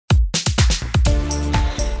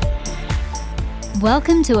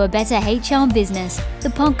Welcome to A Better HR Business, the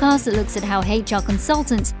podcast that looks at how HR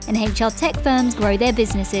consultants and HR tech firms grow their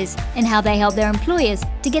businesses and how they help their employers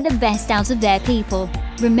to get the best out of their people.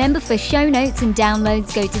 Remember, for show notes and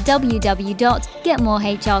downloads, go to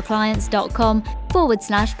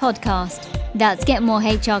www.getmorehrclients.com/podcast. That's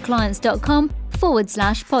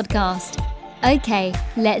getmorehrclients.com/podcast. Okay,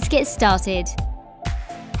 let's get started.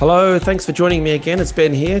 Hello, thanks for joining me again. It's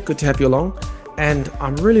Ben here. Good to have you along. And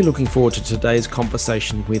I'm really looking forward to today's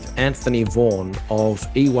conversation with Anthony Vaughan of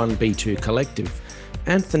E1B2 Collective.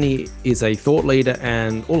 Anthony is a thought leader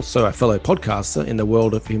and also a fellow podcaster in the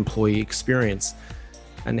world of employee experience.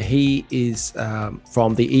 And he is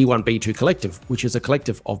from the E1B2 Collective, which is a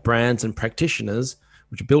collective of brands and practitioners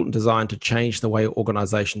which are built and designed to change the way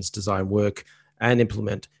organizations design work and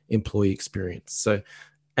implement employee experience. So,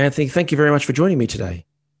 Anthony, thank you very much for joining me today.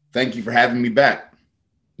 Thank you for having me back.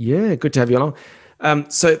 Yeah, good to have you along.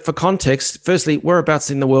 So for context, firstly, whereabouts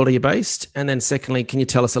in the world are you based? And then secondly, can you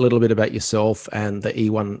tell us a little bit about yourself and the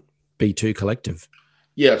E1B2 Collective?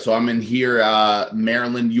 Yeah, so I'm in here,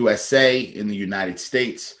 Maryland, USA, in the United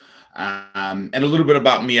States. And a little bit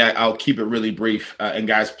about me, I'll keep it really brief. And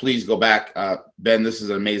guys, please go back. Ben, this is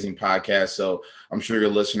an amazing podcast, so I'm sure your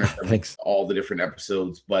listeners have all the different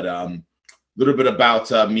episodes. But a little bit about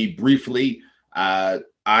me briefly.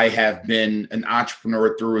 I have been an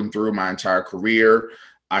entrepreneur through and through my entire career.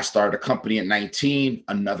 I started a company at 19,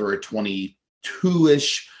 another at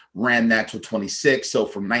 22-ish, ran that to 26. So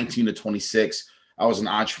from 19 to 26, I was an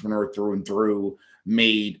entrepreneur through and through,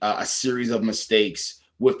 made a series of mistakes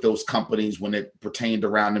with those companies when it pertained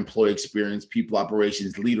around employee experience, people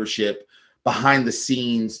operations, leadership. Behind the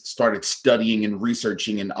scenes, started studying and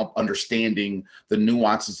researching and understanding the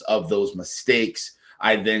nuances of those mistakes.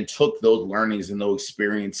 I then took those learnings and those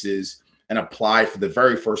experiences and applied for the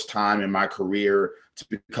very first time in my career to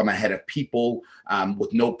become a head of people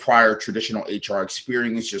with no prior traditional HR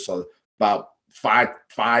experience, just about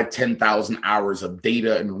 10,000 hours of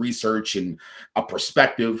data and research and a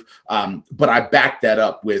perspective. But I backed that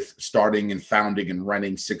up with starting and founding and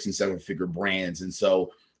running 6- and 7-figure brands. And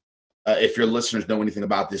so if your listeners know anything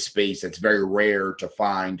about this space, it's very rare to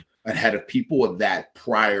find a head of people with that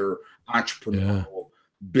prior entrepreneurial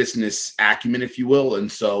business acumen, if you will.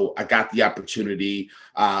 And so I got the opportunity.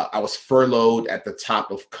 I was furloughed at the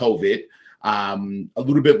top of COVID. A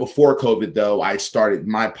little bit before COVID, though, I started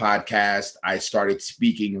my podcast. I started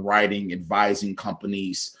speaking, writing, advising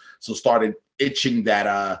companies. So started itching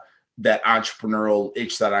that entrepreneurial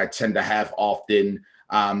itch that I tend to have often.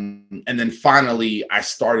 And then finally, I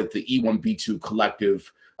started the E1B2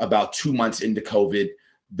 Collective about 2 months into COVID.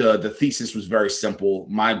 The thesis was very simple.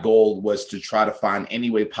 My goal was to try to find any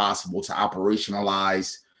way possible to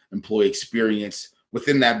operationalize employee experience.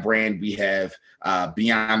 Within that brand, we have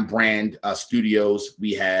Beyond Brand Studios,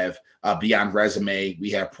 we have Beyond Resume, we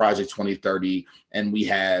have Project 2030, and we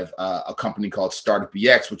have a company called Startup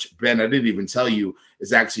EX, which, Ben, I didn't even tell you,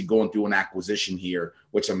 is actually going through an acquisition here,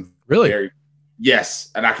 which I'm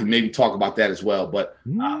yes, and I can maybe talk about that as well. But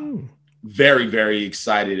very, very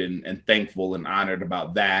excited and thankful and honored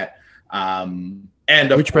about that. And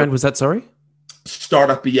which brand was that? Sorry,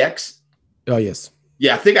 Startup EX. Oh, yes.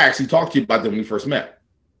 Yeah, I think I actually talked to you about them when we first met.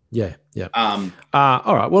 Yeah. All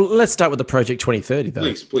right. Well, let's start with the Project 2030, though.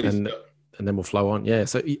 Please. And then we'll flow on. Yeah.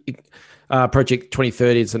 So Project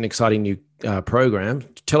 2030 is an exciting new program.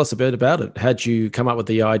 Tell us a bit about it. How'd you come up with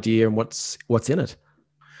the idea and what's in it?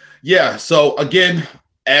 Yeah. So again,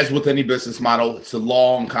 as with any business model, it's a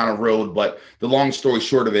long kind of road, but the long story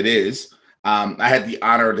short of it is I had the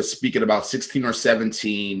honor to speak at about 16 or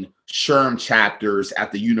 17 SHRM chapters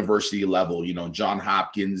at the university level, Johns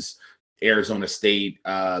Hopkins, Arizona State,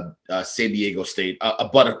 San Diego State, a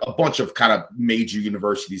bunch of kind of major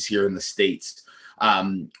universities here in the States.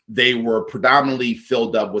 They were predominantly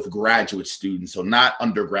filled up with graduate students, so not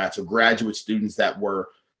undergrads, so graduate students that were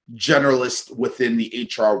generalists within the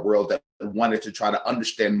HR world that wanted to try to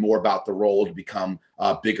understand more about the role to become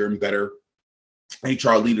bigger and better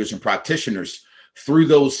HR leaders and practitioners. Through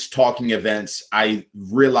those talking events, I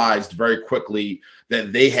realized very quickly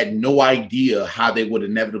that they had no idea how they would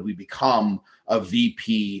inevitably become a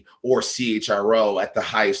VP or CHRO at the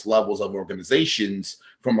highest levels of organizations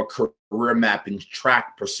from a career mapping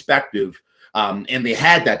track perspective. And they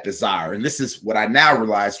had that desire. And this is what I now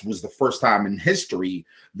realized was the first time in history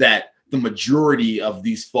that the majority of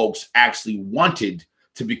these folks actually wanted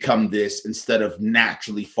to become this instead of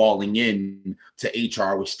naturally falling in to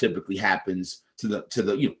HR, which typically happens to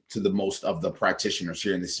the most of the practitioners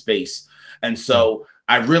here in this space. And so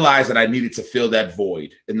I realized that I needed to fill that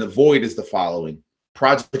void. And the void is the following.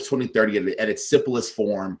 Project 2030 at its simplest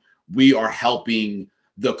form we are helping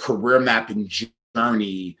the career mapping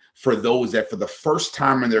journey for those that for the first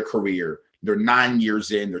time in their career, they're 9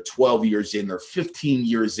 years in, they're 12 years in, they're 15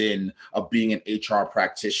 years in of being an HR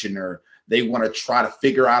practitioner. They want to try to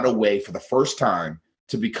figure out a way for the first time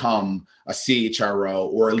to become a CHRO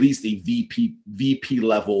or at least a VP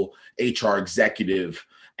level HR executive.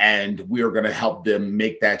 And we are going to help them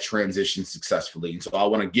make that transition successfully. And so I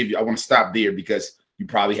want to stop there because you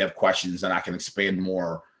probably have questions and I can expand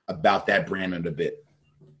more about that brand in a bit.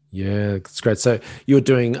 Yeah, it's great. So you're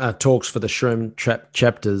doing talks for the Shroom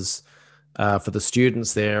chapters for the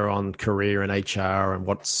students there on career and HR and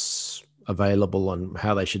what's available and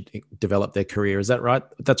how they should develop their career. Is that right?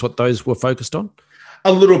 That's what those were focused on?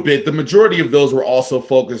 A little bit. The majority of those were also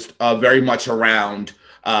focused very much around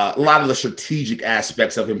a lot of the strategic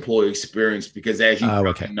aspects of employee experience, because as you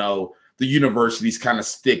know, the universities kind of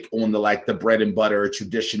stick on the bread and butter,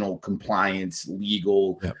 traditional compliance,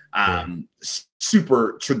 legal,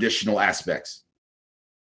 super traditional aspects.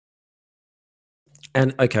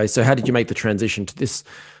 And okay, so how did you make the transition to this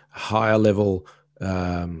higher level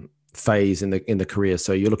phase in the career?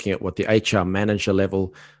 So you're looking at what the HR manager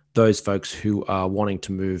level, those folks who are wanting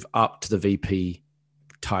to move up to the VP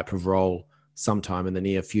type of role sometime in the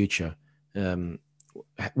near future.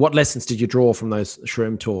 What lessons did you draw from those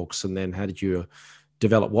Shroom talks, and then how did you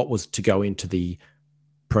develop what was to go into the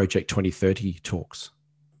Project 2030 talks?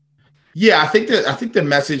 Yeah, I think the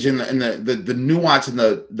message and the nuance and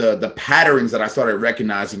the patterns that I started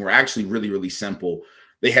recognizing were actually really, really simple.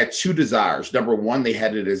 They had two desires. Number one, they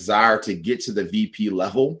had a desire to get to the VP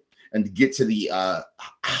level and get to the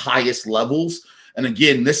highest levels. And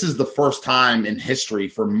again, this is the first time in history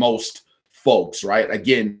for most folks, right?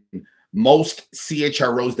 Again, most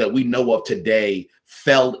CHROs that we know of today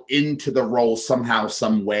fell into the role somehow,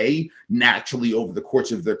 some way, naturally over the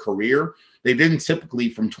course of their career. They didn't typically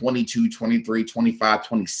from 22, 23, 25,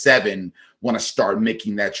 27 want to start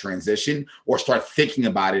making that transition or start thinking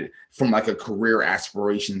about it from a career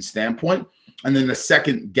aspiration standpoint. And then the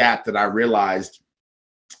second gap that I realized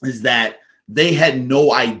is that they had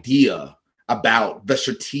no idea about the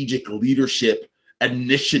strategic leadership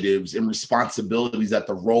initiatives and responsibilities that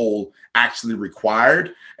the role actually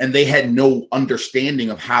required. And they had no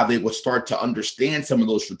understanding of how they would start to understand some of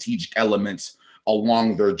those strategic elements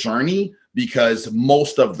along their journey, because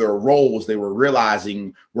most of their roles they were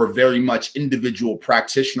realizing were very much individual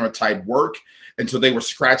practitioner type work. And so they were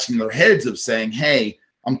scratching their heads of saying, hey,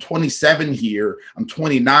 I'm 27 here, I'm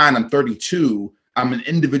 29, I'm 32, I'm an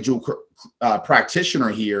individual practitioner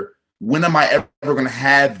here. When am I ever going to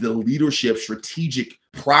have the leadership, strategic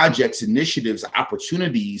projects, initiatives,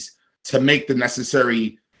 opportunities to make the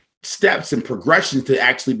necessary steps and progressions to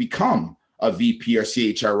actually become a VP or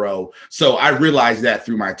CHRO? So I realized that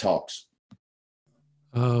through my talks.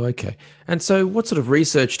 Oh, okay. And so what sort of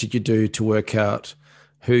research did you do to work out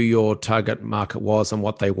who your target market was and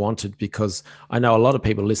what they wanted? Because I know a lot of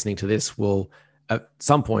people listening to this will at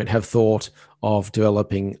some point have thought of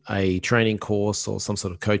developing a training course or some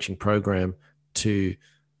sort of coaching program to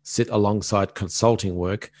sit alongside consulting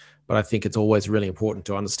work. But I think it's always really important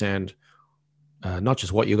to understand not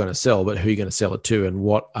just what you're going to sell, but who you're going to sell it to and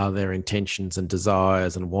what are their intentions and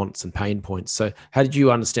desires and wants and pain points. So how did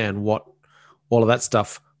you understand what all of that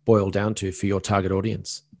stuff boiled down to for your target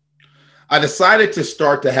audience? I decided to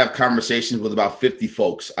start to have conversations with about 50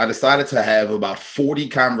 folks. I decided to have about 40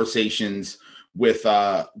 conversations with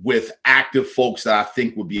active folks that I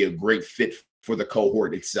think would be a great fit for the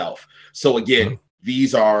cohort itself. So again,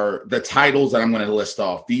 these are the titles that I'm going to list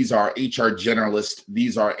off. These are HR generalists.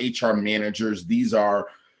 These are HR managers. These are,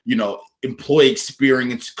 employee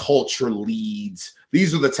experience culture leads.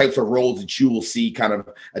 These are the types of roles that you will see kind of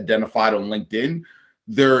identified on LinkedIn.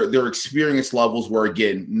 Their experience levels were,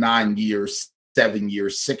 again, 9 years, 7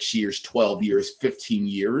 years, 6 years, 12 years, 15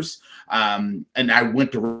 years. And I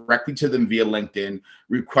went directly to them via LinkedIn,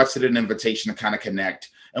 requested an invitation to kind of connect.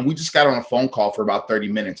 And we just got on a phone call for about 30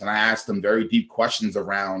 minutes. And I asked them very deep questions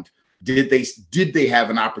around, did they have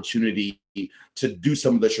an opportunity to do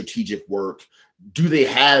some of the strategic work? Do they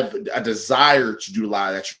have a desire to do a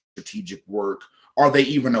lot of that strategic work? Are they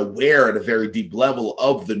even aware at a very deep level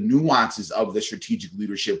of the nuances of the strategic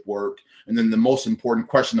leadership work? And then the most important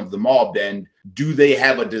question of them all, Ben, do they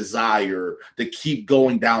have a desire to keep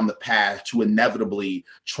going down the path to inevitably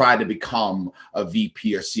try to become a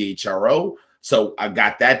VP or CHRO? So I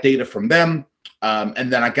got that data from them.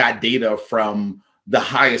 And then I got data from the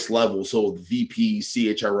highest level, so VP,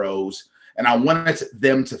 CHROs. And I wanted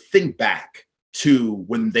them to think back to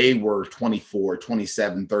when they were 24,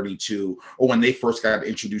 27, 32, or when they first got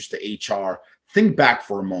introduced to HR. Think back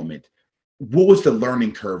for a moment. what was the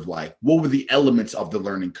learning curve like? What were the elements of the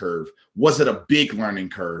learning curve? Was it a big learning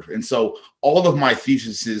curve? And so all of my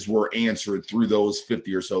theses were answered through those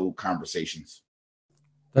 50 or so conversations.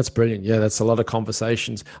 That's brilliant. Yeah, that's a lot of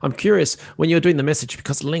conversations. I'm curious, when you're doing the message,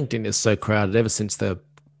 because LinkedIn is so crowded ever since the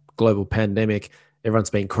global pandemic, everyone's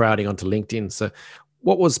been crowding onto LinkedIn. So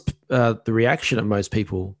what was the reaction of most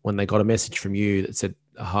people when they got a message from you that said,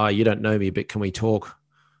 hi, you don't know me, but can we talk?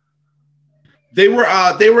 They were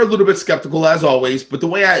a little bit skeptical as always, but the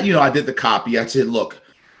way I did the copy, I said, look,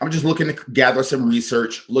 I'm just looking to gather some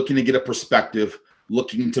research, looking to get a perspective,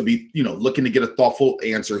 looking to get a thoughtful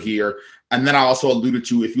answer here. And then I also alluded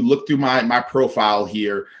to, if you look through my profile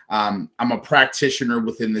here, I'm a practitioner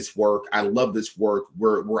within this work. I love this work.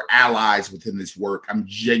 We're allies within this work. I'm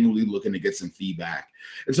genuinely looking to get some feedback.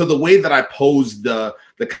 And so the way that I posed the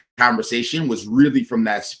conversation was really from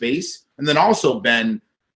that space. And then also, Ben,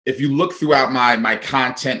 if you look throughout my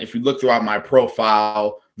content, if you look throughout my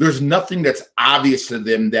profile, there's nothing that's obvious to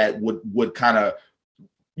them that would kind of,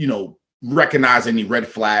 recognize any red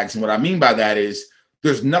flags. And what I mean by that is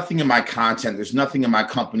there's nothing in my content, there's nothing in my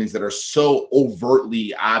companies that are so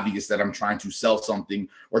overtly obvious that I'm trying to sell something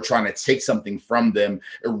or trying to take something from them.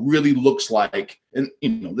 It really looks like, and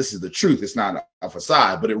this is the truth, it's not a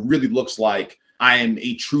facade, but it really looks like I am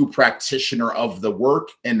a true practitioner of the work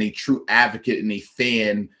and a true advocate and a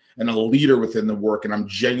fan and a leader within the work. And I'm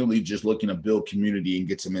genuinely just looking to build community and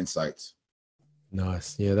get some insights.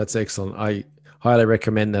 Nice. Yeah, that's excellent. I highly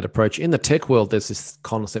recommend that approach. In the tech world, there's this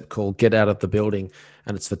concept called get out of the building,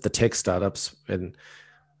 and it's for the tech startups. And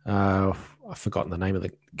I've forgotten the name of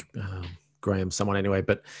the Graham, someone anyway,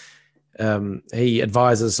 but he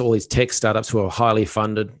advises all these tech startups who are highly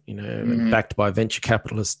funded, backed by venture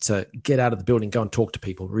capitalists to get out of the building, go and talk to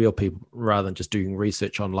people, real people, rather than just doing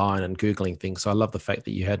research online and Googling things. So I love the fact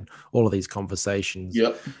that you had all of these conversations.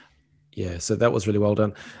 Yep. Yeah. So that was really well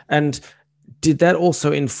done. And did that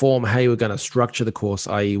also inform how you were going to structure the course,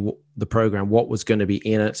 i.e. the program, what was going to be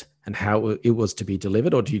in it and how it was to be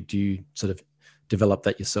delivered? Or do you sort of develop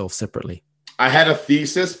that yourself separately? I had a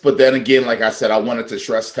thesis, but then again, like I said, I wanted to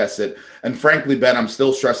stress test it. And frankly, Ben, I'm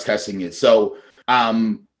still stress testing it. So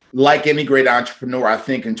like any great entrepreneur, I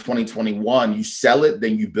think in 2021, you sell it,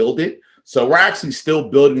 then you build it. So we're actually still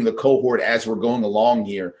building the cohort as we're going along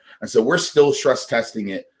here. And so we're still stress testing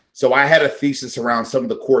it. So I had a thesis around some of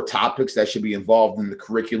the core topics that should be involved in the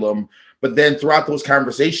curriculum. But then throughout those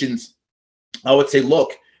conversations, I would say,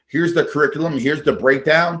 look, here's the curriculum, here's the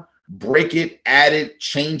breakdown, break it, add it,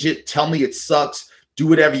 change it, tell me it sucks, do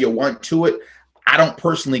whatever you want to it. I don't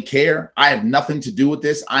personally care. I have nothing to do with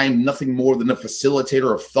this. I am nothing more than a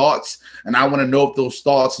facilitator of thoughts. And I want to know if those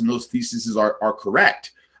thoughts and those theses are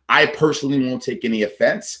correct. I personally won't take any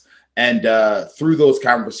offense. And through those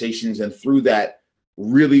conversations and through that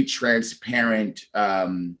really transparent,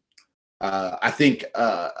 I think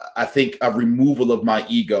a removal of my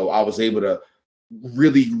ego, I was able to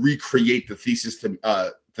really recreate the thesis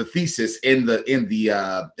in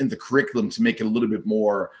the curriculum to make it a little bit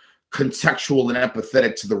more contextual and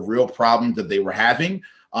empathetic to the real problem that they were having.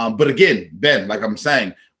 But again, Ben, like I'm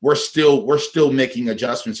saying, we're still making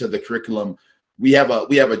adjustments to the curriculum. We have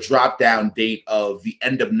a drop down date of the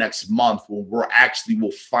end of next month when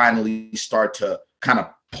we'll finally start to kind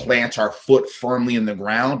of plant our foot firmly in the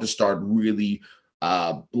ground to start really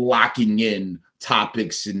locking in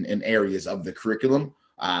topics and areas of the curriculum.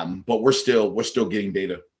 But we're still getting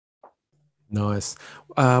data. Nice.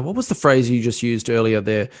 What was the phrase you just used earlier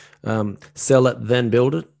there? Sell it, then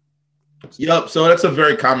build it. Yep. So that's a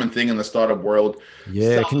very common thing in the startup world.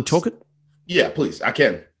 Yeah. Can you talk it? Yeah, please. I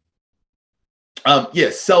can.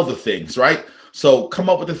 Sell the things, right? So come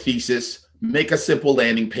up with a thesis, make a simple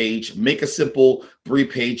landing page, make a simple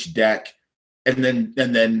 3-page deck, and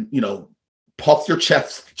then puff your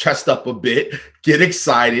chest up a bit, get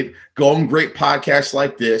excited, go on great podcasts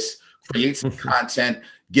like this, create some content,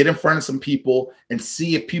 get in front of some people, and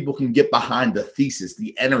see if people can get behind the thesis,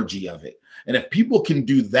 the energy of it. And if people can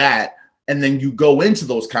do that, and then you go into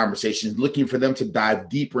those conversations looking for them to dive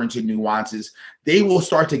deeper into nuances, they will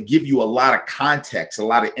start to give you a lot of context, a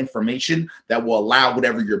lot of information that will allow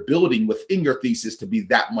whatever you're building within your thesis to be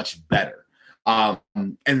that much better. And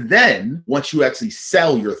then once you actually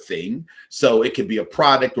sell your thing, so it could be a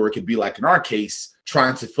product or it could be like in our case,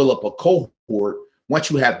 trying to fill up a cohort. Once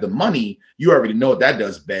you have the money, you already know what that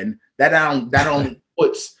does, Ben. That only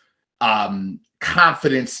puts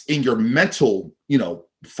confidence in your mental,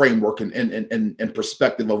 framework and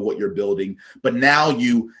perspective of what you're building. But now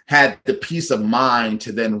you had the peace of mind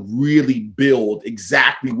to then really build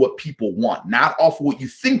exactly what people want, not off of what you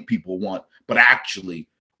think people want, but actually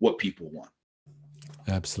what people want.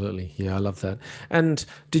 Absolutely. Yeah, I love that. And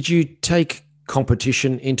did you take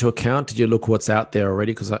competition into account? Did you look what's out there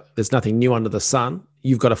already? Because there's nothing new under the sun.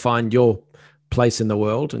 You've got to find your place in the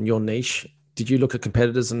world and your niche. Did you look at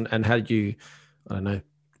competitors and how did you, I don't know,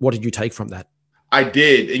 what did you take from that? I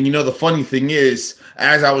did. And the funny thing is,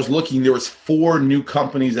 as I was looking, there was 4 new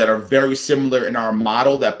companies that are very similar in our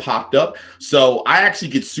model that popped up. So I actually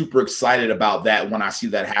get super excited about that when I see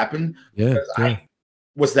that happen. Yeah. Yeah.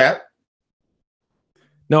 What's that?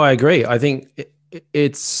 No, I agree. I think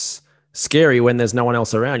it's scary when there's no one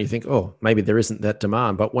else around. You think, oh, maybe there isn't that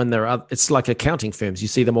demand. But when there are, it's like accounting firms. You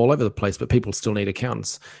see them all over the place, but people still need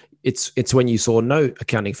accountants. It's when you saw no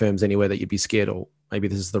accounting firms anywhere that you'd be scared, or maybe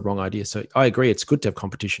this is the wrong idea. So I agree. It's good to have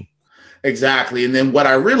competition. Exactly. And then what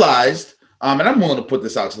I realized, and I'm willing to put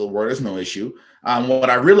this out to the world, there's no issue.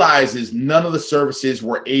 What I realized is none of the services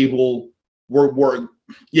none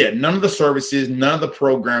of the services, none of the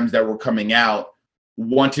programs that were coming out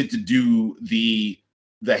wanted to do the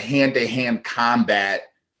hand-to-hand combat,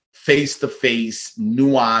 face-to-face,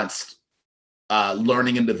 nuanced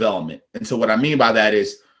learning and development. And so what I mean by that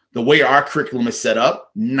is the way our curriculum is set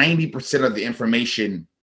up, 90% of the information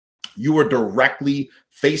you are directly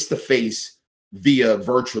face-to-face via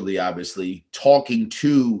virtually, obviously, talking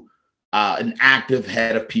to an active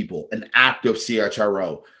head of people, an active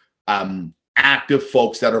CHRO, active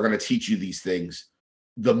folks that are going to teach you these things.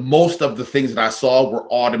 The most of the things that I saw were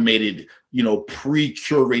automated,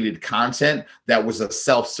 pre-curated content that was a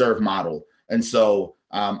self-serve model. And so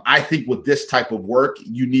I think with this type of work,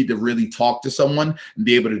 you need to really talk to someone and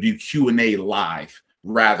be able to do Q&A live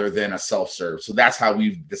rather than a self-serve. So that's how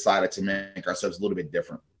we've decided to make ourselves a little bit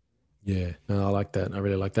different. Yeah, no, I like that. I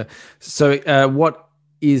really like that. So what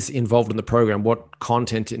is involved in the program? What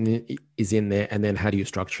content is in there? And then how do you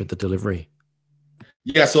structure the delivery?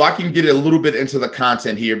 Yeah, so I can get a little bit into the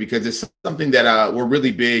content here because it's something that we're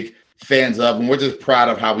really big fans of, and we're just proud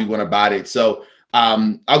of how we went about it. So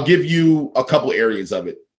I'll give you a couple areas of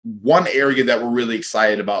it. One area that we're really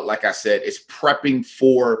excited about, like I said, is prepping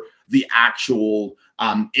for the actual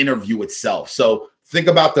interview itself. So think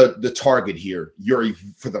about the target here. You're,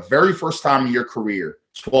 for the very first time in your career,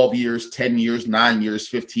 12 years, 10 years, 9 years,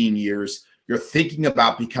 15 years, you're thinking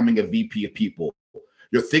about becoming a VP of people.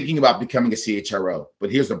 You're thinking about becoming a CHRO.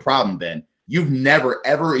 But here's the problem, Ben. You've never,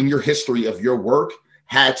 ever in your history of your work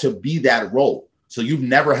had to be that role. So you've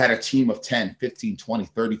never had a team of 10, 15, 20,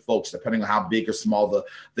 30 folks, depending on how big or small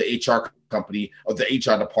the HR company or the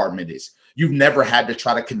HR department is. You've never had to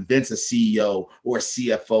try to convince a CEO or a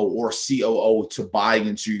CFO or a COO to buy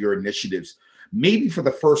into your initiatives. Maybe for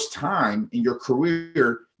the first time in your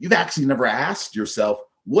career, you've actually never asked yourself,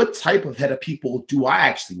 what type of head of people do I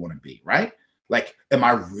actually want to be, right? Like, am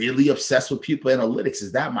I really obsessed with people analytics?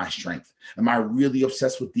 Is that my strength? Am I really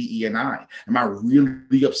obsessed with DE&I? Am I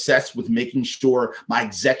really obsessed with making sure my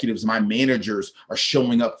executives, my managers are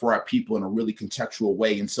showing up for our people in a really contextual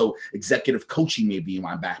way? And so executive coaching may be in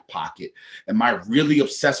my back pocket. Am I really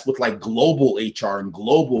obsessed with like global HR and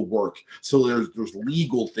global work? So there's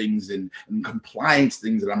legal things and compliance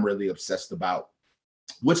things that I'm really obsessed about.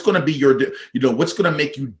 What's going to be what's going to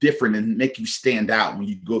make you different and make you stand out when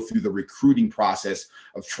you go through the recruiting process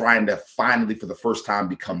of trying to finally, for the first time,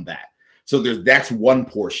 become that? So that's one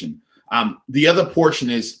portion. The other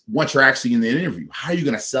portion is once you're actually in the interview, how are you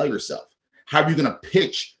going to sell yourself? How are you going to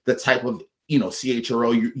pitch the type of,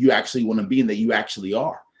 CHRO you actually want to be and that you actually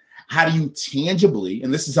are? How do you tangibly,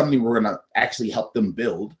 and this is something we're going to actually help them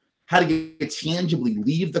build, how do you tangibly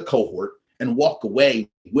leave the cohort and walk away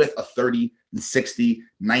with a 30, 60,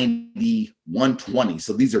 90, 120.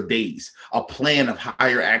 So these are days, a plan of how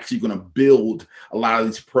you're actually going to build a lot of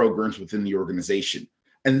these programs within the organization.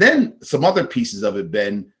 And then some other pieces of it,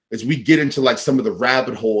 Ben, is we get into like some of the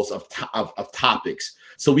rabbit holes of topics.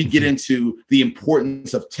 So we get into the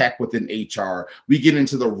importance of tech within HR. We get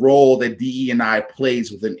into the role that DE&I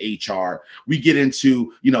plays within HR. We get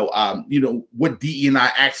into, what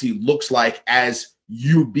DE&I actually looks like as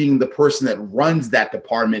you being the person that runs that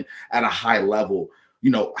department at a high level.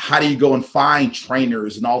 How do you go and find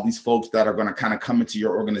trainers and all these folks that are going to kind of come into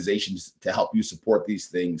your organizations to help you support these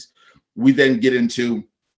things? We then get into,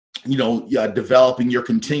 developing your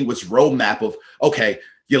continuous roadmap of, okay,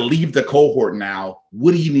 you leave the cohort now.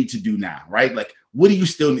 What do you need to do now, right? Like, what do you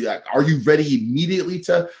still need? Like, are you ready immediately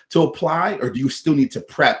to apply, or do you still need to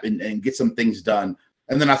prep and get some things done?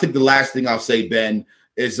 And then I think the last thing I'll say, Ben,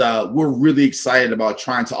 is we're really excited about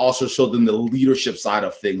trying to also show them the leadership side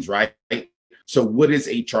of things, right? So what is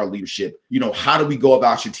HR leadership? How do we go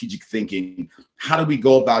about strategic thinking? How do we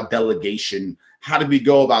go about delegation? How do we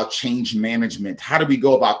go about change management? How do we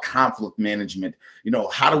go about conflict management?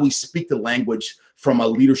 How do we speak the language from a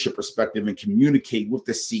leadership perspective and communicate with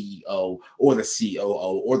the CEO or the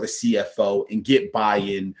COO or the CFO and get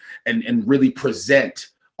buy-in and really present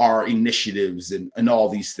our initiatives and all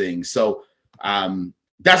these things. So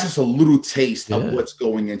that's just a little taste of what's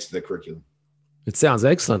going into the curriculum. It sounds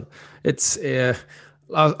excellent. It's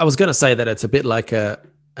I was going to say that it's a bit like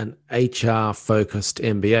an HR focused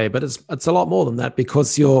MBA, but it's a lot more than that,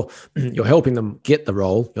 because you're helping them get the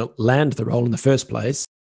role, land the role in the first place.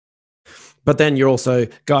 But then you're also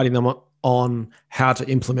guiding them on how to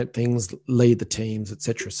implement things, lead the teams,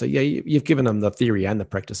 etc. So yeah, you've given them the theory and the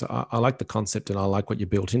practice. I like the concept and I like what you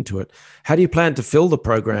built into it. How do you plan to fill the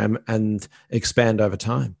program and expand over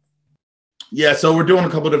time? Yeah, so we're doing a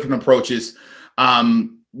couple of different approaches.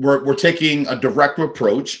 We're taking a direct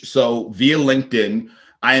approach. So via LinkedIn,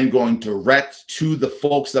 I am going direct to the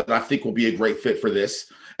folks that I think will be a great fit for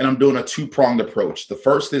this. And I'm doing a two-pronged approach. The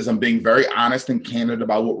first is I'm being very honest and candid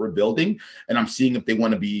about what we're building, and I'm seeing if they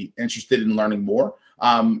want to be interested in learning more.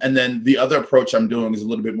 And then the other approach I'm doing is a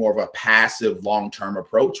little bit more of a passive long-term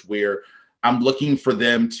approach, where I'm looking for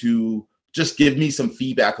them to just give me some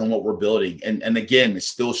feedback on what we're building. And again, it's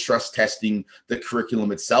still stress testing the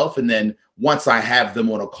curriculum itself. And then once I have them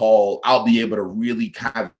on a call, I'll be able to really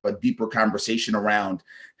have a deeper conversation around,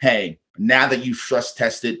 hey, now that you've stress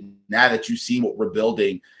tested, now that you've seen what we're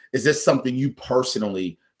building, is this something you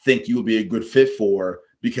personally think you would be a good fit for?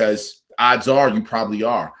 Because odds are you probably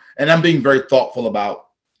are. And I'm being very thoughtful about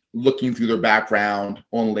looking through their background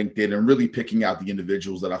on LinkedIn and really picking out the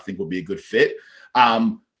individuals that I think will be a good fit.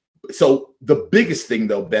 So the biggest thing,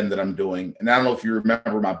 though, Ben, that I'm doing, and I don't know if you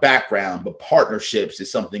remember my background, but partnerships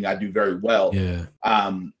is something I do very well. Yeah.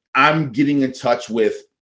 I'm getting in touch with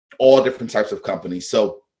all different types of companies.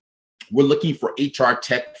 So we're looking for HR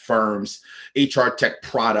tech firms, HR tech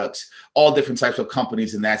products, all different types of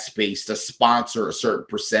companies in that space to sponsor a certain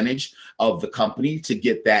percentage of the company to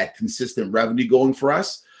get that consistent revenue going for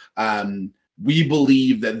us. We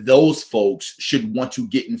believe that those folks should want to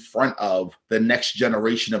get in front of the next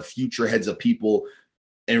generation of future heads of people.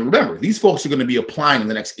 And remember, these folks are going to be applying in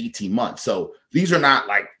the next 18 months. So these are not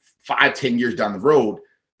like 5-10 years down the road.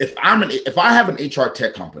 If I have an HR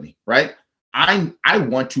tech company, right? I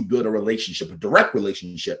want to build a relationship, a direct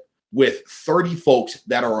relationship with 30 folks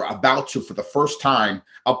that are about to, for the first time,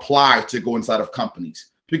 apply to go inside of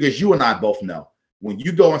companies. Because you and I both know, when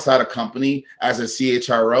you go inside a company as a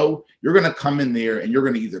CHRO, you're going to come in there and you're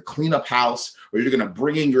going to either clean up house, or you're going to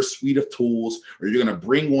bring in your suite of tools, or you're going to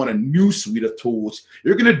bring on a new suite of tools.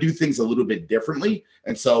 You're going to do things a little bit differently.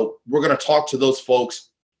 And so we're going to talk to those folks,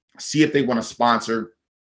 see if they want to sponsor.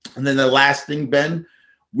 And then the last thing, Ben,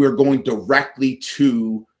 we're going directly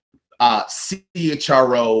to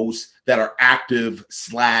CHROs that are active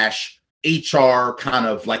 / HR kind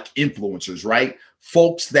of like influencers, right?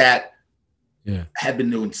 Folks that have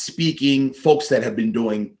been doing speaking, folks that have been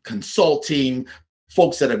doing consulting,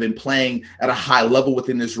 folks that have been playing at a high level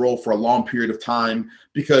within this role for a long period of time,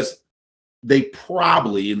 because they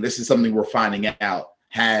probably, and this is something we're finding out,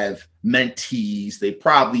 have mentees. They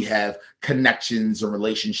probably have connections or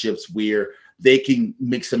relationships where they can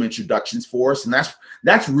make some introductions for us. And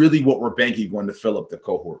that's really what we're banking on to fill up the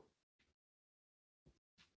cohort.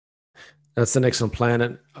 That's an excellent plan.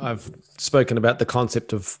 And I've spoken about the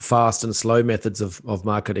concept of fast and slow methods of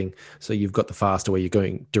marketing. So you've got the faster where you're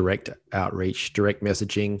going direct outreach, direct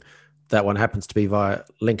messaging. That one happens to be via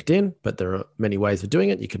LinkedIn, but there are many ways of doing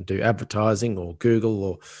it. You can do advertising or Google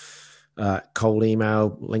or cold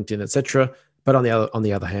email, LinkedIn, etc. But on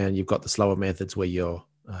the other hand, you've got the slower methods where you're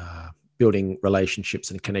building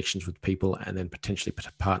relationships and connections with people, and then potentially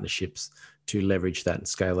partnerships to leverage that and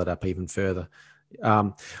scale it up even further.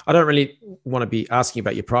 I don't really want to be asking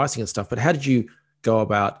about your pricing and stuff, but how did you go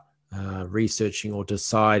about researching or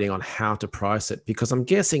deciding on how to price it? Because I'm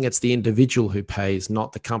guessing it's the individual who pays,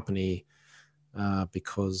 not the company,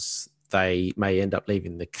 because they may end up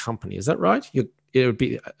leaving the company. Is that right? It would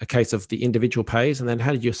be a case of the individual pays, and then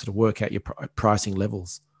how did you sort of work out your pricing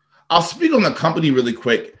levels? I'll speak on the company really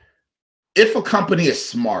quick. If a company is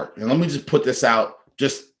smart, and let me just put this out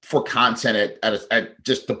just for content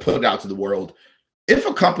just to put it out to the world. If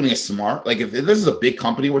a company is smart, like if this is a big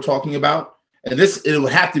company we're talking about, and it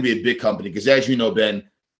would have to be a big company, because as you know, Ben,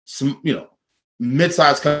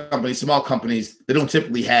 mid-sized companies, small companies, they don't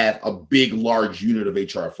typically have a big, large unit of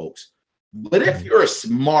HR folks. But if you're a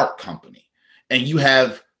smart company and you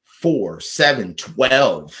have 4, 7,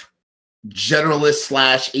 12 generalists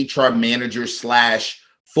 / HR managers /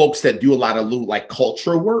 folks that do a lot of like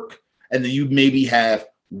culture work, and then you maybe have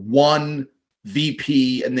one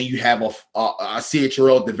VP, and then you have a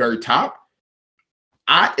CHRO at the very top.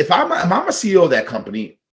 If I'm a CEO of that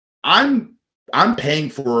company, I'm paying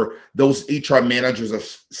for those HR managers of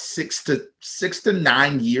 6 to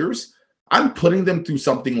 9 years. I'm putting them through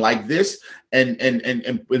something like this and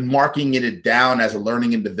marking it down as a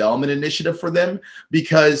learning and development initiative for them,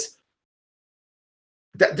 because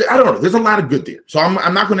I don't know. There's a lot of good there. So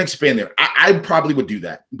I'm not going to expand there. I probably would do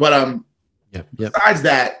that. But besides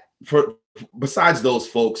that, besides those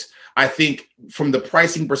folks, I think from the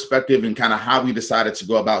pricing perspective and kind of how we decided to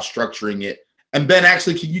go about structuring it. And Ben,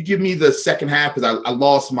 actually, can you give me the second half? Because I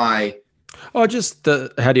lost my. Oh, just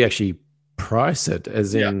how do you actually price it?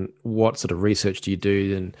 As in, what sort of research do you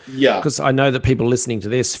do? And because I know that people listening to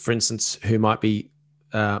this, for instance, who might be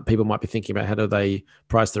people might be thinking about how do they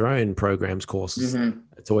price their own programs, courses. Mm-hmm.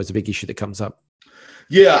 It's always a big issue that comes up.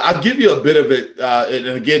 Yeah, I'll give you a bit of it.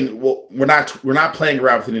 And again, we're not playing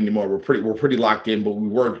around with it anymore. We're pretty locked in, but we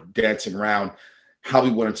were dancing around how we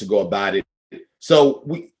wanted to go about it. So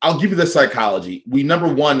I'll give you the psychology. We,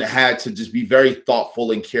 number one, had to just be very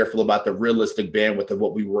thoughtful and careful about the realistic bandwidth of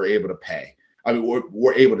what we were able to pay. I mean,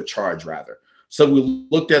 we're able to charge rather. So we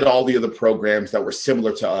looked at all the other programs that were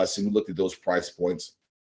similar to us, and we looked at those price points,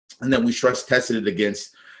 and then we stress tested it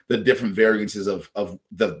against the different variances of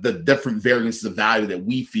the different variances of value that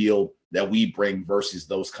we feel that we bring versus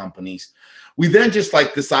those companies. We then just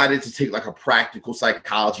decided to take a practical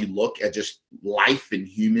psychology look at just life and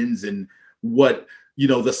humans and what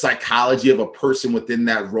the psychology of a person within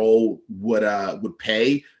that role would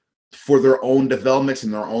pay for their own developments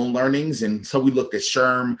and their own learnings. And so we looked at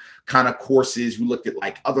SHRM kind of courses. We looked at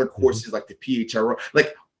other courses like the PHRO,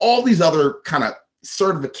 all these other kind of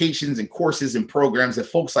certifications and courses and programs that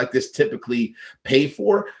folks like this typically pay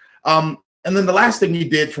for. And then the last thing we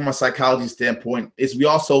did from a psychology standpoint is we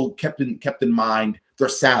also kept in mind their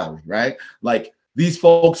salary, right? These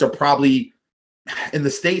folks are probably in the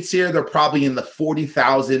States here, they're probably in the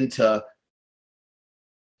 $40,000 to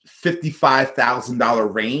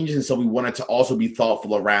 $55,000 range. And so we wanted to also be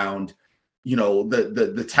thoughtful around,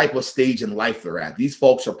 the type of stage in life they're at. These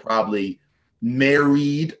folks are probably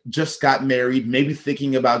married, just got married, maybe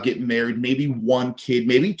thinking about getting married, maybe one kid,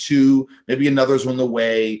 maybe two, maybe another's on the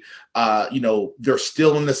way. They're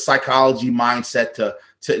still in the psychology mindset to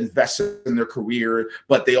invest in their career,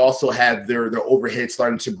 but they also have their overhead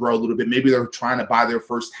starting to grow a little bit. Maybe they're trying to buy their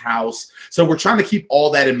first house. So we're trying to keep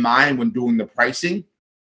all that in mind when doing the pricing.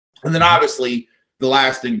 And then obviously the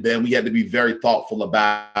last thing, Ben, we had to be very thoughtful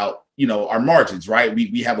about, our margins, right?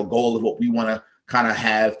 We have a goal of what we want to kind of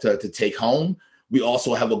have to take home. We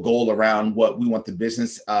also have a goal around what we want the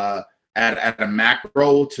business at a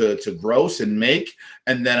macro to gross and make.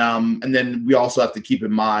 And then we also have to keep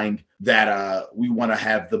in mind that we want to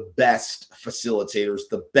have the best facilitators,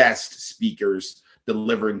 the best speakers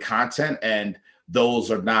delivering content, and those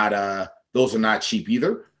are not cheap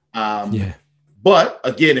either. But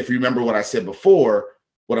again, if you remember what I said before,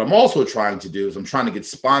 what I'm also trying to do is I'm trying to get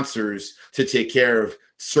sponsors to take care of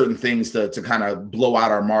certain things to kind of blow out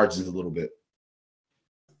our margins a little bit.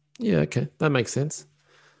 Yeah, okay, that makes sense.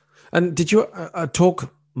 And did you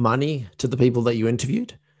talk money to the people that you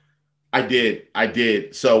interviewed? I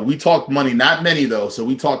did. So we talked money, not many though. So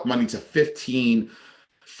we talked money to 15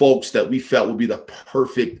 folks that we felt would be the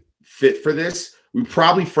perfect fit for this. We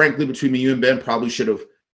probably, frankly, between me, you and Ben, probably should have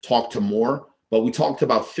talked to more, but we talked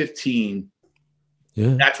about 15.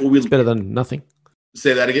 Yeah, that's what it's better than nothing.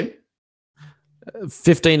 Say that again.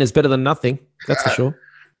 15 is better than nothing. That's for sure.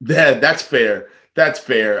 That's fair. That's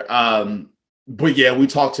fair. But yeah, we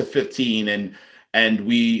talked to 15 and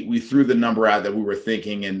we threw the number out that we were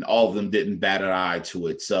thinking, and all of them didn't bat an eye to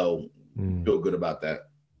it. So feel good about that.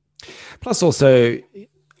 Plus also,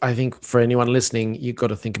 I think for anyone listening, you've got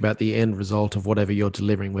to think about the end result of whatever you're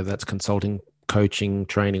delivering, whether that's consulting, coaching,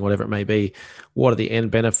 training, whatever it may be. What are the end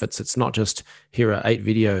benefits? It's not just here are 8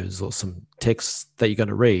 videos or some texts that you're going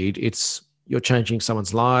to read. It's you're changing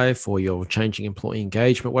someone's life, or you're changing employee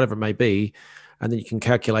engagement, whatever it may be. And then you can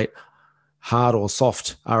calculate hard or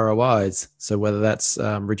soft ROIs. So whether that's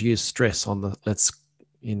reduced stress on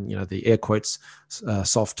the air quotes,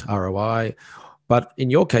 soft ROI. But in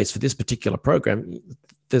your case, for this particular program,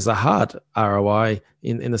 there's a hard ROI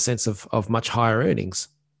in the sense of much higher earnings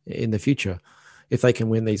in the future if they can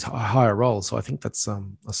win these higher roles. So I think that's a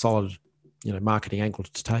solid, marketing angle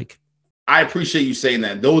to take. I appreciate you saying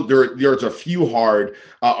that. Though there's a few hard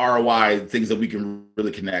ROI things that we can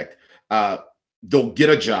really connect. They'll get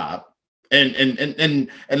a job, and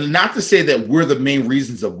not to say that we're the main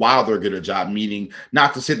reasons of why they'll get a job. Meaning,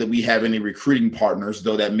 not to say that we have any recruiting partners,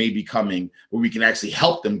 though that may be coming, where we can actually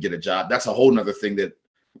help them get a job. That's a whole nother thing that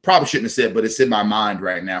probably shouldn't have said, but it's in my mind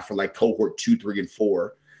right now for like cohort 2, 3, and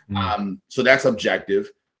 4. So that's objective.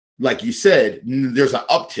 Like you said, there's an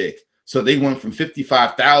uptick. So they went from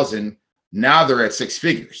 55,000. Now they're at 6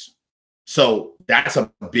 figures. So that's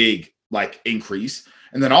a big like increase.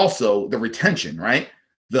 And then also the retention, right?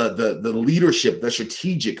 The leadership, the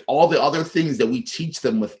strategic, all the other things that we teach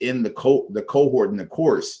them within the cohort and the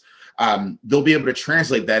course, they'll be able to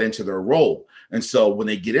translate that into their role. And so when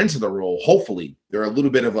they get into the role, hopefully they're a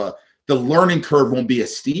little bit of the learning curve won't be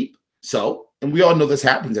as steep. So, and we all know this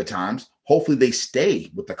happens at times. Hopefully they stay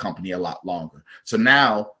with the company a lot longer. So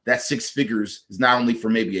now that 6 figures is not only for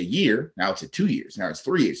maybe a year, now it's at 2 years, now it's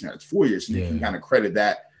 3 years, now it's 4 years. And you can kind of credit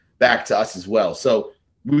that back to us as well. So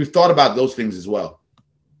we've thought about those things as well.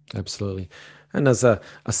 Absolutely. And as a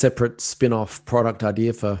separate spin-off product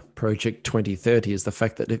idea for Project 2030 is the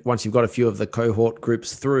fact that once you've got a few of the cohort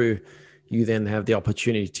groups through, you then have the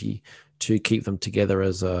opportunity to keep them together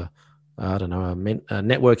as a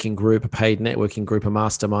networking group, a paid networking group, a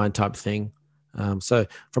mastermind type thing. So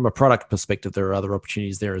from a product perspective, there are other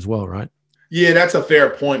opportunities there as well, right? Yeah, that's a fair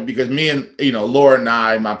point, because me and Laura and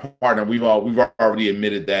I, my partner, we've already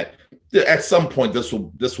admitted that at some point this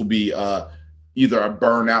will be either a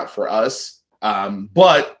burnout for us.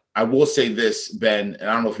 But I will say this, Ben, and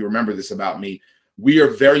I don't know if you remember this about me. We are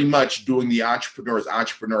very much doing the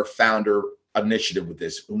entrepreneur founder initiative with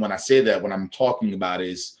this. And when I say that, what I'm talking about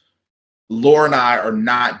is Laura and I are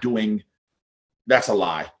not doing, that's a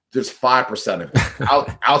lie. There's 5% of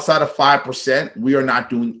it. Outside of 5%, we are not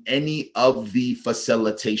doing any of the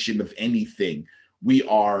facilitation of anything. We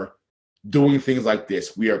are doing things like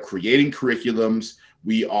this. We are creating curriculums.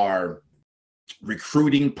 We are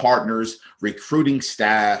recruiting partners, recruiting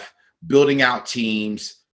staff, building out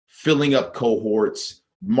teams, filling up cohorts,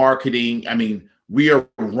 marketing. I mean, we are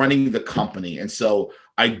running the company. And so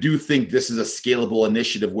I do think this is a scalable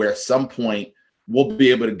initiative where at some point we'll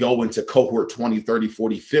be able to go into cohort 20, 30,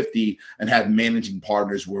 40, 50 and have managing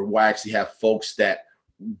partners where we'll actually have folks that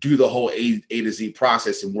do the whole A to Z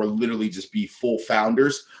process, and we're literally just be full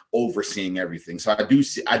founders overseeing everything. So I do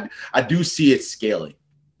see it scaling.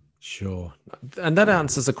 Sure. And that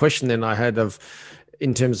answers a question then I had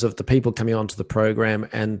in terms of the people coming onto the program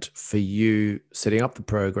and for you setting up the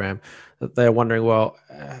program, that they're wondering, well,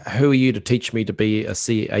 who are you to teach me to be a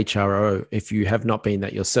CHRO if you have not been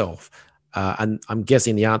that yourself? And I'm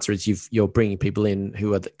guessing the answer is you're bringing people in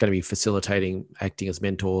who are going to be facilitating, acting as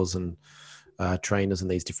mentors and trainers in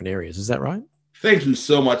these different areas. Is that right? Thank you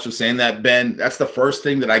so much for saying that, Ben. That's the first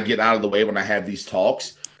thing that I get out of the way when I have these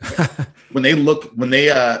talks. when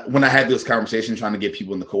I had this conversation trying to get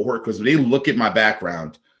people in the cohort, because when they look at my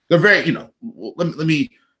background, they're very, let me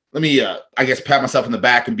I guess pat myself in the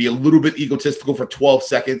back and be a little bit egotistical for 12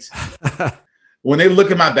 seconds. When they look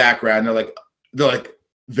at my background, they're like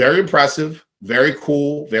very impressive, very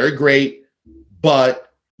cool, very great,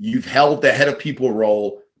 but you've held the head of people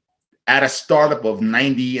role at a startup of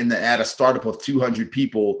 90 and at a startup of 200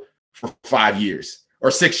 people for 5 years or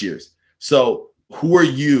 6 years. So who are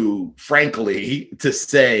you, frankly, to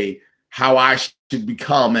say how I should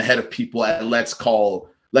become a head of people at, let's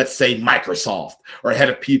say Microsoft, or a head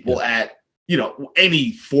of people at,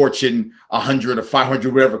 any Fortune 100 or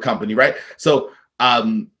 500, whatever company, right? So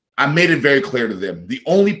I made it very clear to them. The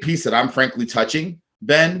only piece that I'm frankly touching,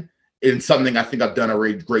 Ben, in something I think I've done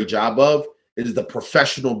a great job of, is the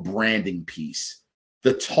professional branding piece.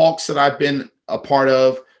 The talks that I've been a part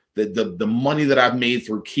of, the money that I've made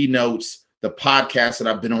through keynotes, the podcasts that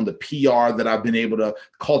I've been on, the PR that I've been able to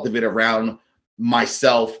cultivate around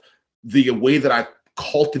myself, the way that I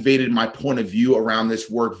cultivated my point of view around this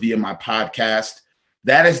work via my podcast,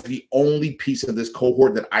 that is the only piece of this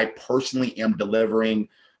cohort that I personally am delivering.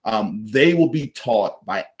 They will be taught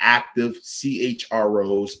by active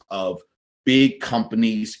CHROs of big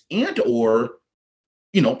companies and or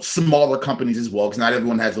smaller companies as well, because not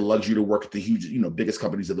everyone has the luxury to work at the huge biggest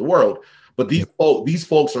companies of the world. But these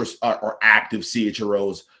folks are active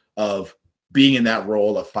CHROs of being in that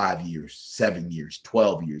role of 5 years, 7 years,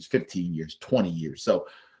 12 years, 15 years, 20 years. So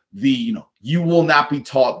you will not be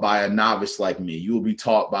taught by a novice like me. You will be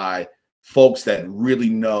taught by folks that really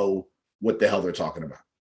know what the hell they're talking about.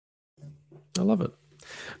 I love it.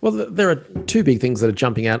 Well, there are two big things that are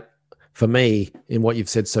jumping out for me in what you've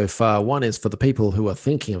said so far. One is for the people who are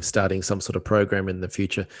thinking of starting some sort of program in the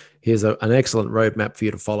future. Here's an excellent roadmap for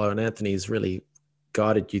you to follow. And Anthony's really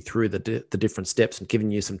guided you through the different steps and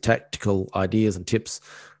given you some tactical ideas and tips,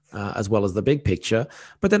 as well as the big picture.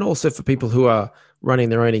 But then also for people who are running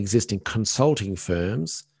their own existing consulting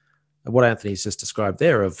firms, what Anthony's just described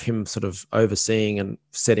there of him sort of overseeing and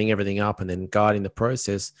setting everything up and then guiding the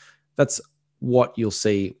process, that's what you'll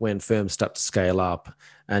see when firms start to scale up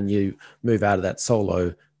and you move out of that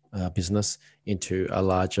solo business into a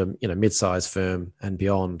larger, mid-sized firm and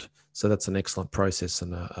beyond. So that's an excellent process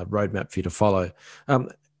and a roadmap for you to follow.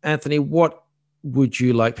 Anthony, what would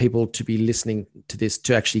you like people to be listening to this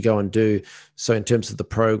to actually go and do? So in terms of the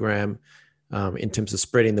program, in terms of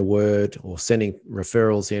spreading the word or sending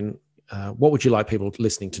referrals in, what would you like people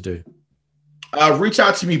listening to do? Reach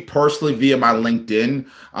out to me personally via my LinkedIn.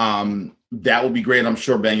 That would be great. I'm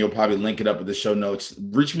sure, Ben, you'll probably link it up in the show notes.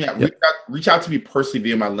 Reach out to me personally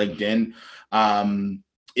via my LinkedIn.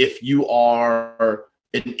 If you are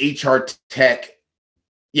an HR tech,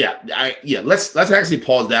 let's actually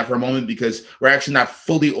pause that for a moment, because we're actually not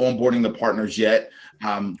fully onboarding the partners yet.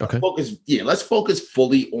 Okay. Let's focus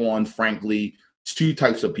fully on, frankly, two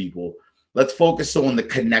types of people. Let's focus on the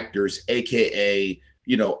connectors, aka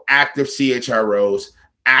active CHROs,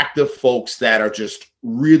 active folks that are just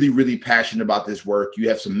really, really passionate about this work. You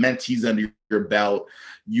have some mentees under your belt.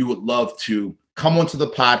 You would love to come onto the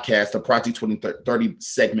podcast, the Project 2030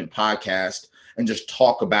 segment podcast, and just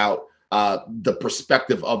talk about the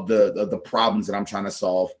perspective of the problems that I'm trying to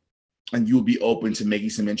solve. And you'll be open to making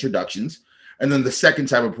some introductions. And then the second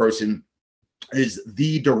type of person is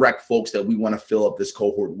the direct folks that we want to fill up this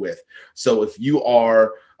cohort with. So if you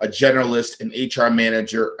are a generalist, an HR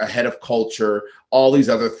manager, a head of culture, all these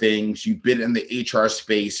other things, you've been in the HR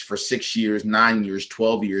space for 6 years, 9 years,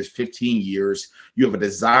 12 years, 15 years, you have a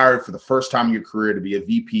desire for the first time in your career to be a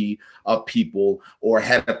VP of people or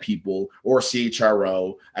head of people or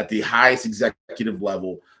CHRO at the highest executive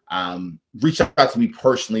level, reach out to me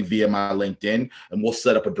personally via my LinkedIn, and we'll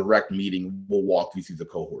set up a direct meeting. We'll walk you through the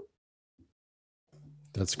cohort.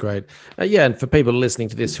 That's great. And for people listening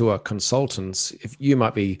to this who are consultants, if you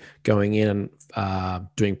might be going in and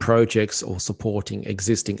doing projects or supporting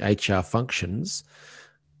existing HR functions,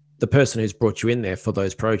 the person who's brought you in there for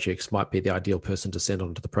those projects might be the ideal person to send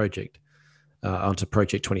onto the project, onto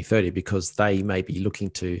Project 2030, because they may be looking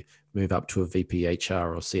to move up to a VP HR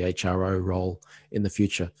or CHRO role in the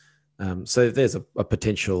future. So there's a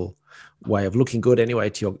potential way of looking good anyway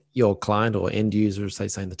to your client or end user, as they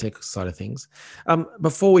say in the tech side of things.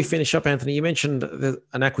 Before we finish up, Anthony, you mentioned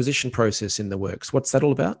an acquisition process in the works. What's that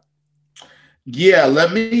all about? Yeah,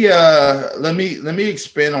 let me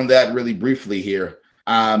expand on that really briefly here.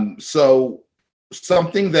 So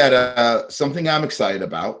something I'm excited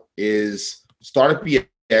about is Startup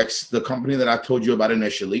EX, the company that I told you about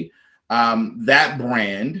initially. That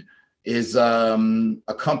brand is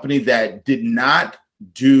a company that did not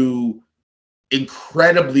do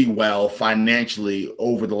incredibly well financially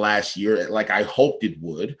over the last year, like I hoped it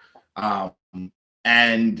would. And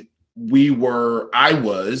I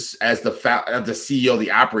was, as the CEO, the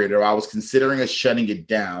operator, I was considering us shutting it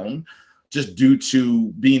down just due to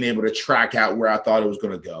being able to track out where I thought it was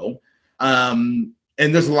going to go. And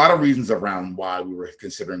there's a lot of reasons around why we were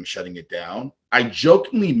considering shutting it down. I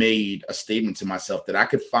jokingly made a statement to myself that I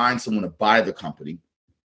could find someone to buy the company,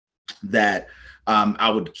 that I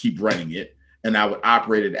would keep running it, and I would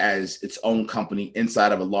operate it as its own company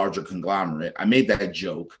inside of a larger conglomerate. I made that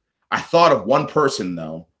joke. I thought of one person,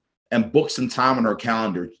 though, and booked some time on her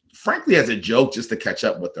calendar, frankly, as a joke, just to catch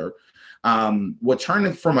up with her. What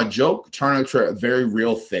turned from a joke turned into a very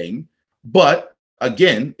real thing. But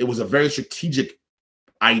again, it was a very strategic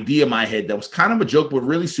idea in my head that was kind of a joke, but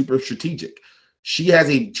really super strategic. She has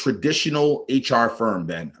a traditional HR firm,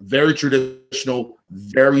 Ben, very traditional,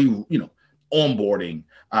 very, onboarding,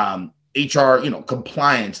 HR,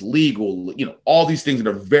 compliance, legal, all these things that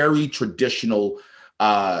are very traditional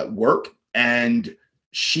work. And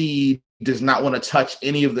she does not want to touch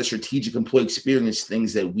any of the strategic employee experience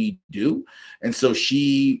things that we do. And so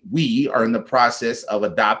we are in the process of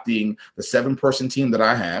adopting the 7-person team that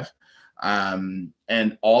I have,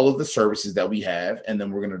 and all of the services that we have. And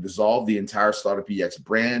then we're going to dissolve the entire Startup EX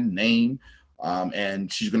brand name.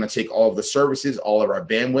 And she's going to take all of the services, all of our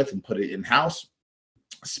bandwidth, and put it in-house,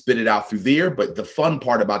 spit it out through there. But the fun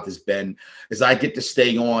part about this, Ben, is I get to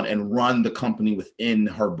stay on and run the company within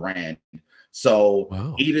her brand. So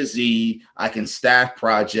wow. A to Z, I can staff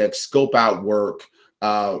projects, scope out work,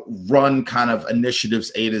 run kind of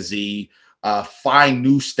initiatives A to Z, find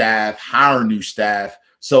new staff, hire new staff.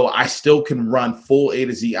 So I still can run full A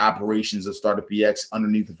to Z operations of Startup EX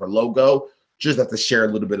underneath of her logo. Just have to share a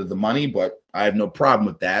little bit of the money, but I have no problem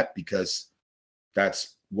with that because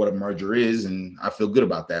that's what a merger is, and I feel good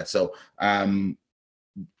about that. So I'm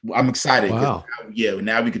excited. Wow.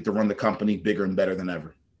 Now we get to run the company bigger and better than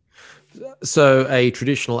ever. So a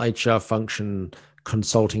traditional HR function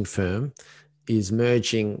consulting firm is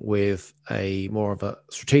merging with a more of a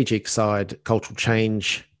strategic side, cultural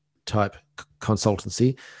change type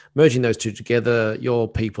consultancy, merging those two together. Your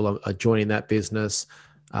people are joining that business,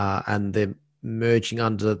 and they're merging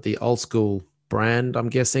under the Old School brand, I'm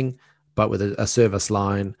guessing, but with a service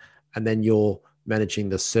line, and then you're managing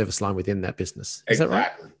the service line within that business. Is that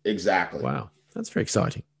right? Exactly. Wow, that's very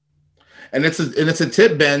exciting. And it's a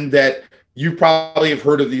tip, Ben, that you probably have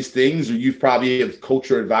heard of these things, or you've probably have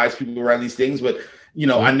coached or advised people around these things. But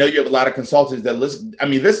I know you have a lot of consultants that listen. I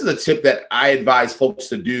mean, this is a tip that I advise folks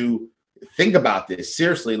to do. Think about this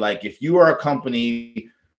seriously. Like, if you are a company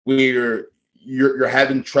where you're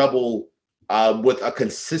having trouble with a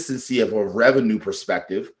consistency of a revenue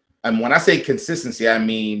perspective, and when I say consistency, I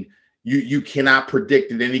mean you cannot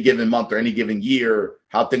predict in any given month or any given year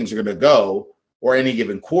how things are going to go, or any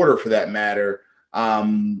given quarter for that matter.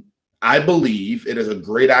 I believe it is a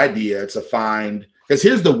great idea to find, because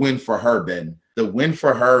here's the win for her, Ben. The win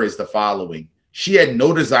for her is the following. She had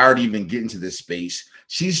no desire to even get into this space.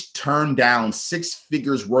 She's turned down 6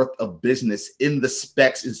 figures worth of business in the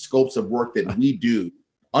specs and scopes of work that we do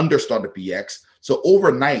under Startup EX. So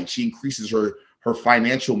overnight, she increases her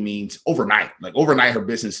financial means overnight. Like overnight, her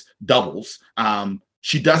business doubles.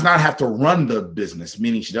 She does not have to run the business,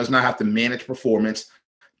 meaning she does not have to manage performance,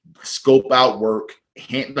 scope out work.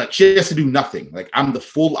 Like, she has to do nothing. Like, I'm the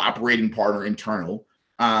full operating partner internal.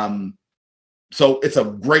 So it's a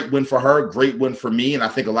great win for her, great win for me. And I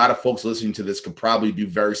think a lot of folks listening to this could probably do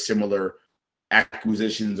very similar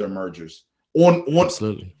acquisitions or mergers on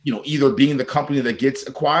Absolutely. Either being the company that gets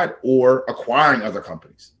acquired or acquiring other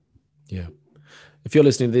companies. Yeah. If you're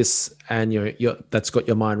listening to this and you're that's got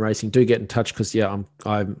your mind racing, do get in touch, because I'm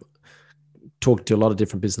talking to a lot of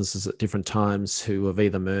different businesses at different times who have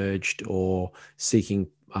either merged or seeking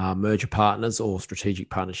merger partners or strategic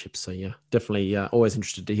partnerships. So yeah, definitely always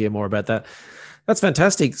interested to hear more about that. That's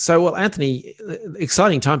fantastic. So, well, Anthony,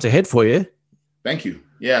 exciting times ahead for you. Thank you.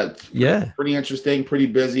 Yeah. Pretty interesting, pretty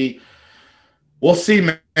busy. We'll see,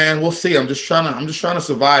 man. We'll see. I'm just trying to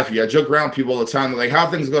survive here. I joke around with people all the time. They're like, how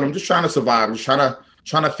are things going? I'm just trying to survive. I'm just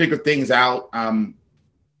trying to figure things out.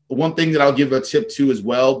 One thing that I'll give a tip to as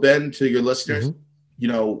well, Ben, to your listeners,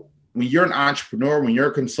 when you're an entrepreneur, when you're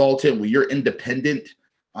a consultant, when you're independent,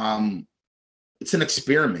 it's an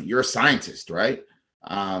experiment. You're a scientist, right?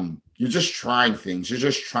 You're just trying things. You're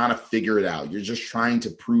just trying to figure it out. You're just trying to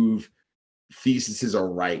prove theses are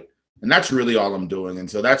right. And that's really all I'm doing. And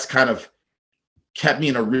so that's kind of kept me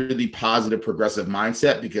in a really positive, progressive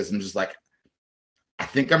mindset, because I'm just like, I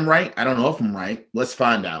think I'm right. I don't know if I'm right. Let's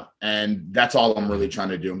find out. And that's all I'm really trying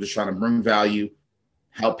to do. I'm just trying to bring value,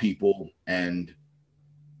 help people, and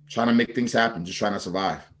trying to make things happen, just trying to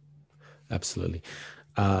survive. Absolutely.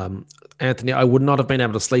 Anthony, I would not have been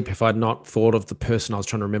able to sleep if I'd not thought of the person I was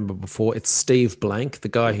trying to remember before. It's Steve Blank, the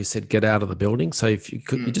guy who said, get out of the building. So if you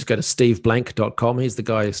could, you just go to steveblank.com. He's the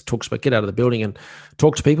guy who talks about get out of the building and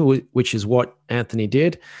talk to people, which is what Anthony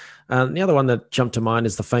did. The other one that jumped to mind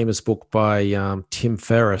is the famous book by Tim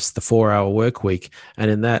Ferriss, The 4-Hour Work Week.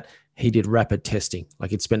 And in that, he did rapid testing.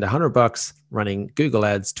 Like, he'd spend $100 running Google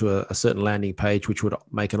ads to a certain landing page, which would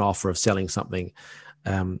make an offer of selling something.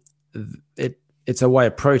 It's a way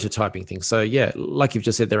of prototyping things. So yeah, like you've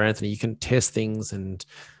just said there, Anthony, you can test things and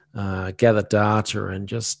gather data and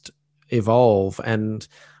just evolve. And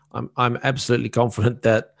I'm absolutely confident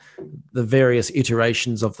that the various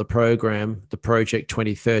iterations of the program, the Project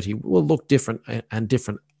 2030, will look different and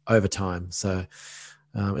different over time. So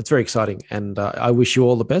it's very exciting, and I wish you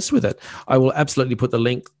all the best with it. I will absolutely put the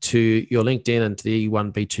link to your LinkedIn and to the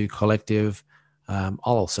E1B2 Collective. I'll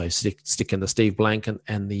also stick in the Steve Blank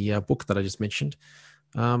and the book that I just mentioned.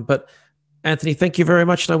 But Anthony, thank you very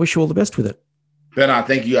much, and I wish you all the best with it. Ben,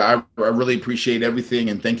 thank you. I really appreciate everything,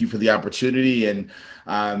 and thank you for the opportunity, and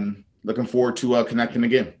looking forward to connecting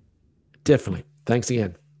again. Definitely. Thanks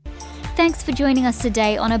again. Thanks for joining us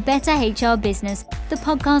today on A Better HR Business, the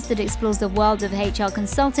podcast that explores the world of HR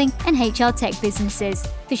consulting and HR tech businesses.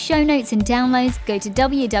 For show notes and downloads, go to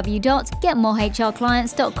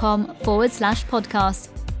www.getmorehrclients.com/podcast.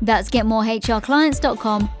 That's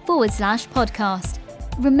getmorehrclients.com/podcast.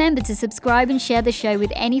 Remember to subscribe and share the show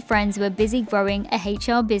with any friends who are busy growing a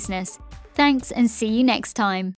HR business. Thanks, and see you next time.